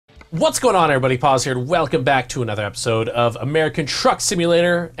What's going on, everybody? Pause here. Welcome back to another episode of American Truck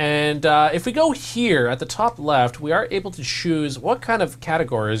Simulator. And if we go here at the top left, we are able to choose what kind of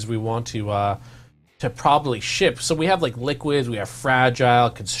categories we want to probably ship. So we have like liquids, we have fragile,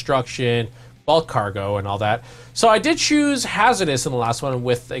 construction, bulk cargo, and all that. So I did choose hazardous in the last one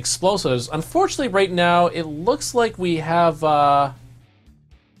with explosives. Unfortunately, right now it looks like we have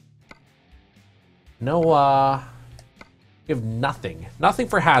we have nothing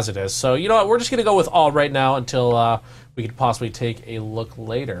for hazardous. So you know what, we're just gonna go with all right now until we could possibly take a look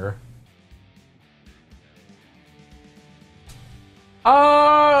later.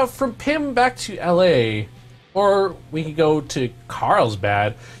 From Pim back to LA, or we could go to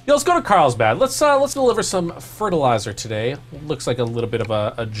Carlsbad. Yeah, let's go to Carlsbad. Let's deliver some fertilizer today. Looks like a little bit of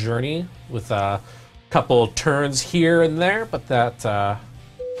a journey with a couple turns here and there, but that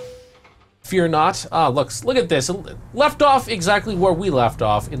fear not. Look at this. It left off exactly where we left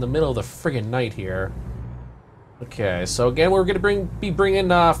off, in the middle of the friggin' night here. Okay, so again, we're gonna be bringing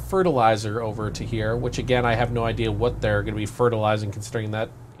fertilizer over to here, which again, I have no idea what they're gonna be fertilizing, considering that,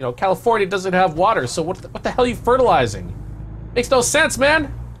 you know, California doesn't have water. So what the hell are you fertilizing? Makes no sense,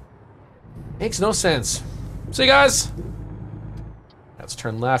 man. Makes no sense. See you guys. Let's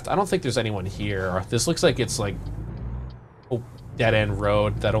turn left. I don't think there's anyone here. This looks like it's like a dead end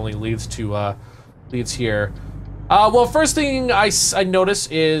road that only leads to leads here. Well, first thing I notice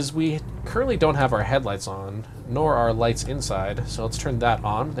is we currently don't have our headlights on, nor our lights inside. So let's turn that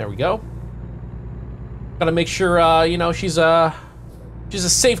on. There we go. Gotta make sure, you know, she's a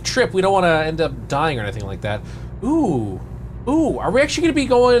safe trip. We don't want to end up dying or anything like that. Ooh, are we actually gonna be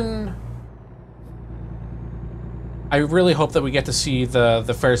going? I really hope that we get to see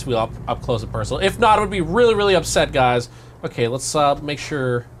the Ferris wheel up close and personal. If not, I would be really upset, guys. Okay, let's make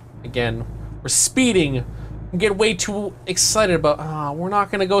sure, again, we're speeding and get way too excited about, we're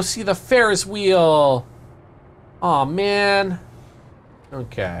not gonna go see the Ferris wheel. Aw, man.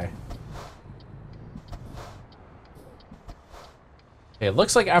 Okay. Okay, it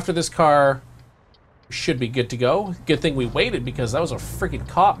looks like after this car, we should be good to go. Good thing we waited, because that was a freaking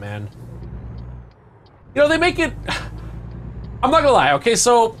cop, man. You know, they make it... I'm not gonna lie, okay,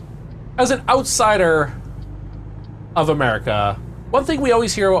 so as an outsider of America, one thing we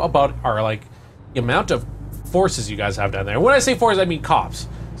always hear about are, like, the amount of forces you guys have down there. When I say forces, I mean cops.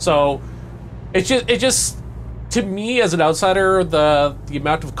 So, it just, to me as an outsider, the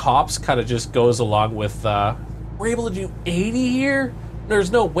amount of cops kind of just goes along with, we're able to do 80 here?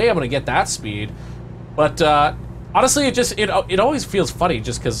 There's no way I'm gonna get that speed. But, honestly, it always feels funny,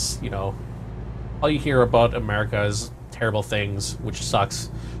 just because, you know, all you hear about America is terrible things, which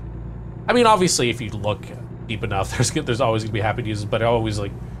sucks. I mean, obviously, if you look deep enough, there's always gonna be happy news, but always,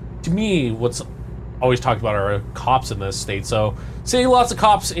 like, to me, what's always talked about are cops in this state. So seeing lots of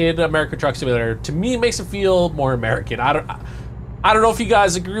cops in American Truck Simulator, to me, makes it feel more American. I don't know if you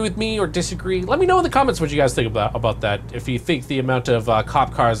guys agree with me or disagree. Let me know in the comments what you guys think about that. If you think the amount of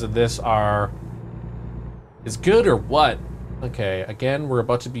cop cars in this is good or what. Okay, again, we're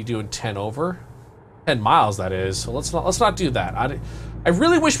about to be doing 10 over. 10 miles, that is. So let's not do that. I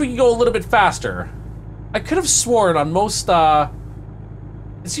really wish we could go a little bit faster. I could have sworn on most,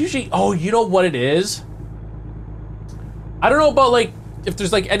 it's usually, oh, you know what it is? I don't know about, like, if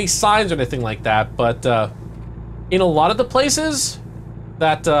there's, like, any signs or anything like that, but, in a lot of the places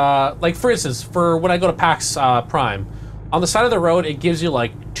that, like, for instance, for when I go to PAX Prime, on the side of the road, it gives you,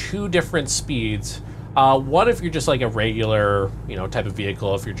 like, 2 different speeds. One, if you're just, like, a regular, you know, type of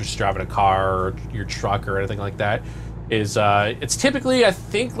vehicle, if you're just driving a car or your truck or anything like that, is, it's typically, I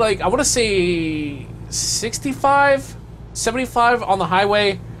think, like, I want to say 65, 75 on the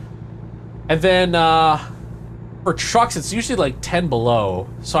highway, and then for trucks it's usually like 10 below.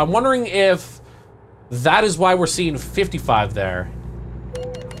 So I'm wondering if that is why we're seeing 55 there.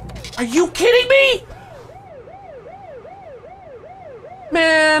 Are you kidding me?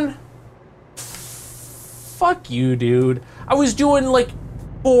 Man, fuck you, dude. I was doing like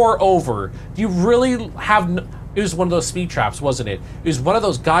 4 over. Do you really have it was one of those speed traps, wasn't it? It was one of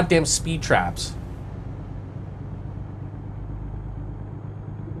those goddamn speed traps.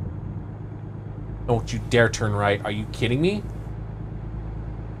 Don't you dare turn right. Are you kidding me?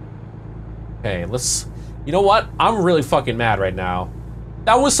 Okay, you know what? I'm really fucking mad right now.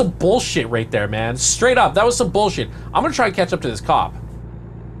 That was some bullshit right there, man. Straight up, that was some bullshit. I'm gonna try and catch up to this cop.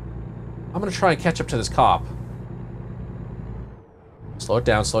 Slow it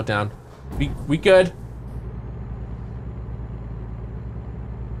down, slow it down. We good.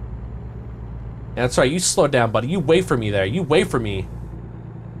 Yeah, that's right, you slow down, buddy. You wait for me there. You wait for me.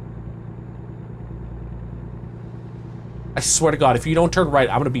 I swear to God, if you don't turn right,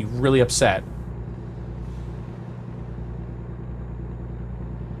 I'm gonna be really upset.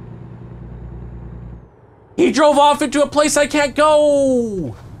 He drove off into a place I can't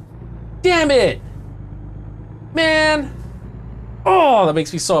go! Damn it! Man! Oh, that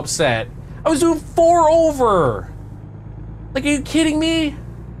makes me so upset. I was doing 4 over! Like, are you kidding me?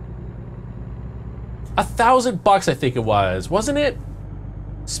 $1,000 I think it was, wasn't it?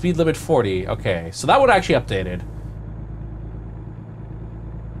 Speed limit 40, okay. So that one actually updated.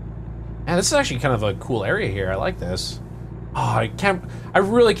 Man, this is actually kind of a cool area here. I like this. Oh, I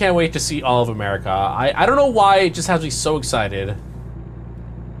really can't wait to see all of America. I don't know why, it just has me so excited.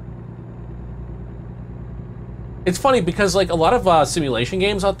 It's funny because like a lot of simulation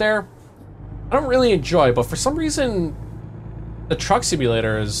games out there, I don't really enjoy, but for some reason, the truck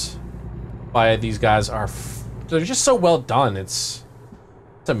simulators by these guys they're just so well done. It's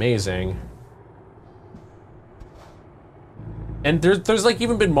amazing. And there's like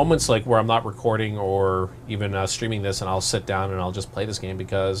even been moments like where I'm not recording or even streaming this, and I'll sit down and I'll just play this game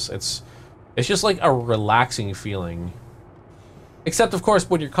because it's just like a relaxing feeling. Except of course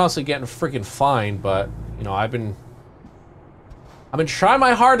when you're constantly getting freaking fined, but you know I've been trying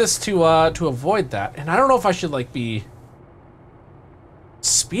my hardest to avoid that, and I don't know if I should like be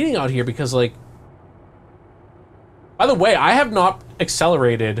speeding out here because like. By the way, I have not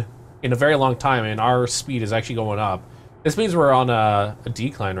accelerated in a very long time, and our speed is actually going up. This means we're on a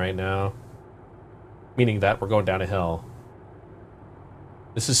decline right now, meaning that we're going down a hill.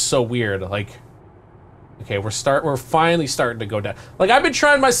 This is so weird. Like, okay, we're finally starting to go down. Like, I've been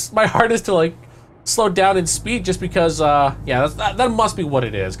trying my hardest to like slow down in speed just because, yeah, that must be what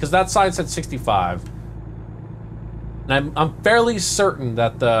it is, because that sign said 65, and I'm fairly certain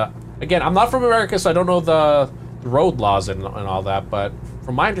that again, I'm not from America, so I don't know the road laws and all that, but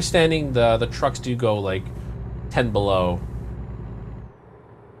from my understanding, the trucks do go like 10 below.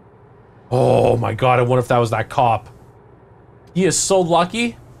 Oh my God, I wonder if that was that cop. He is so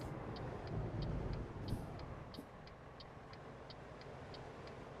lucky.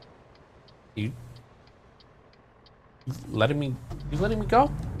 You letting me go?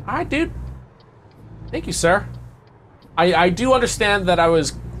 All right, dude. Thank you, sir. I do understand that I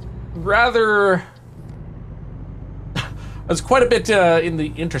was rather I was quite a bit in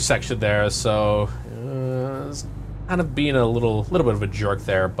the intersection there, so I was kind of being a little bit of a jerk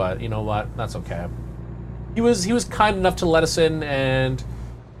there. But you know what? That's okay. He was kind enough to let us in, and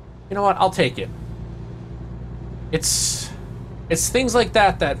you know what? I'll take it. It's things like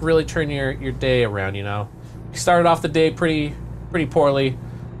that that really turn your day around. You know, we started off the day pretty poorly.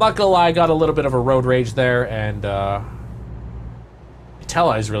 Not gonna lie, I got a little bit of a road rage there, and I tell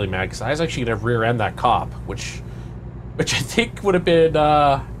I was really mad because I was actually gonna rear end that cop, which I think would have been,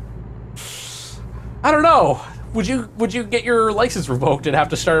 I don't know. Would you get your license revoked and have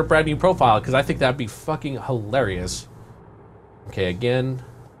to start a brand new profile? Because I think that'd be fucking hilarious. Okay, again.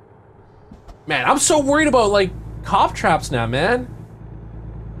 Man, I'm so worried about, like, cop traps now, man.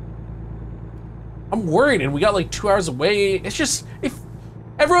 I'm worried, and we got, like, 2 hours away. It's just, if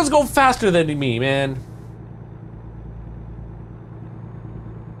everyone's going faster than me, man.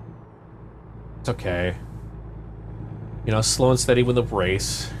 It's okay. You know, slow and steady with the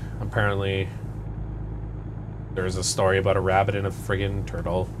race. Apparently, there's a story about a rabbit and a friggin'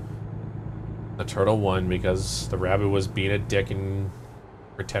 turtle. The turtle won because the rabbit was being a dick and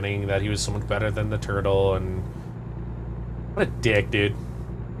pretending that he was so much better than the turtle, and... What a dick, dude.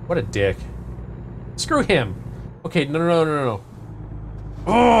 What a dick. Screw him. Okay, no.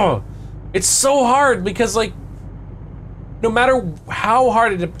 Oh! It's so hard because, like, no matter how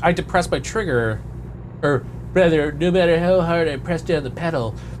hard I depress my trigger, or rather, no matter how hard I press down the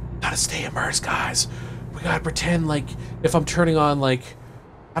pedal, gotta stay immersed, guys. We gotta pretend like if I'm turning on, like,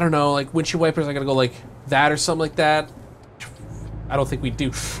 I don't know, like windshield wipers, I gotta go like that or something like that. I don't think we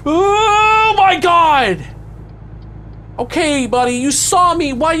do. Oh my God! Okay, buddy, you saw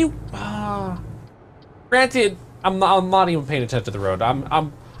me. Why you? Granted, I'm not even paying attention to the road.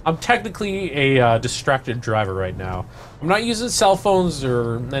 I'm technically a distracted driver right now. I'm not using cell phones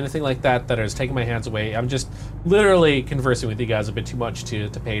or anything like that that is taking my hands away. I'm just literally conversing with you guys a bit too much to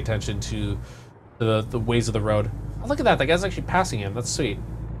pay attention to the ways of the road. Oh, look at that. That guy's actually passing him. That's sweet.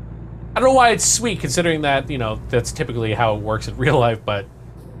 I don't know why it's sweet, considering that, you know, that's typically how it works in real life, but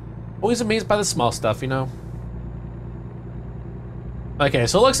always amazed by the small stuff, you know? Okay,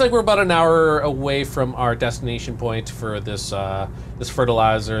 so it looks like we're about an hour away from our destination point for this this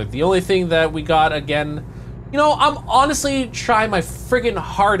fertilizer. The only thing that we got, again, you know, I'm honestly trying my friggin'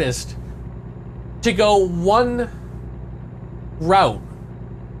 hardest to go one route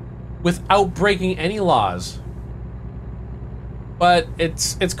without breaking any laws. but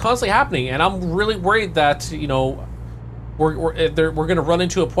it's constantly happening, and I'm really worried that, you know, we're gonna run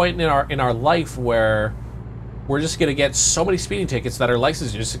into a point in our life where we're just gonna get so many speeding tickets that our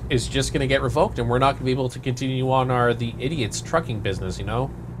license is just gonna get revoked, and we're not gonna be able to continue on the idiots trucking business, you know.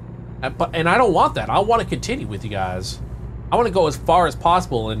 And I don't want that. I want to continue with you guys. I want to go as far as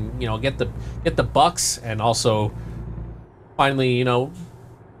possible, and, you know, get the bucks, and also finally, you know,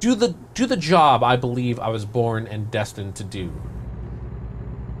 do the job I believe I was born and destined to do.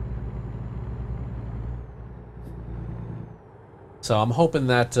 So I'm hoping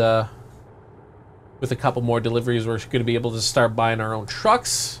that with a couple more deliveries, we're going to be able to start buying our own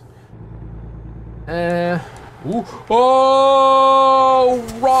trucks. Ooh. Oh,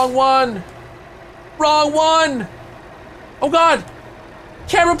 wrong one. Wrong one. Oh God.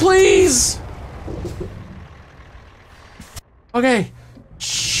 Camera, please. Okay.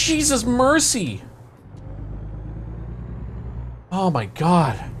 Jesus mercy. Oh my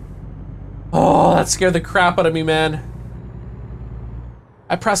God. Oh, that scared the crap out of me, man.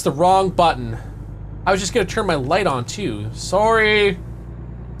 I pressed the wrong button. I was just gonna turn my light on too. Sorry.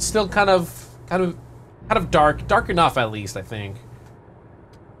 Still kind of dark. Dark enough, at least, I think.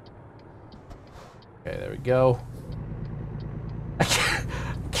 Okay, there we go. I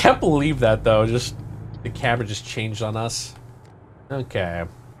can't believe that, though. Just the camera just changed on us. Okay.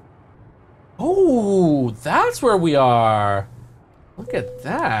 Oh, that's where we are. Look at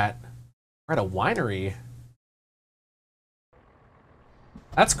that. We're at a winery.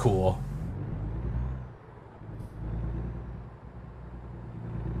 That's cool.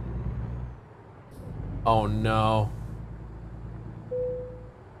 Oh no.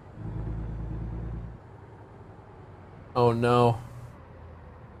 Oh no.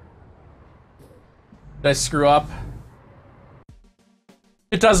 Did I screw up?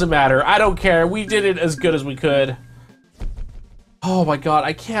 It doesn't matter. I don't care. We did it as good as we could. Oh my God,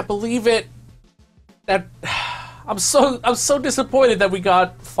 I can't believe it. That I'm so disappointed that we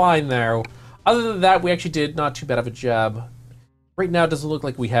got fine there. Other than that, we actually did not too bad of a job. Right now, it doesn't look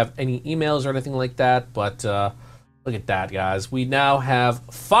like we have any emails or anything like that, but look at that, guys. We now have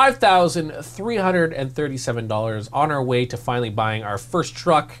 $5,337 on our way to finally buying our first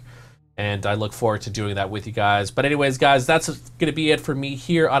truck, and I look forward to doing that with you guys. But anyways, guys, that's going to be it for me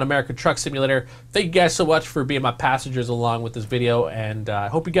here on American Truck Simulator. Thank you guys so much for being my passengers along with this video, and I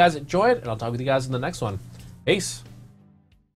hope you guys enjoyed, and I'll talk with you guys in the next one. Peace.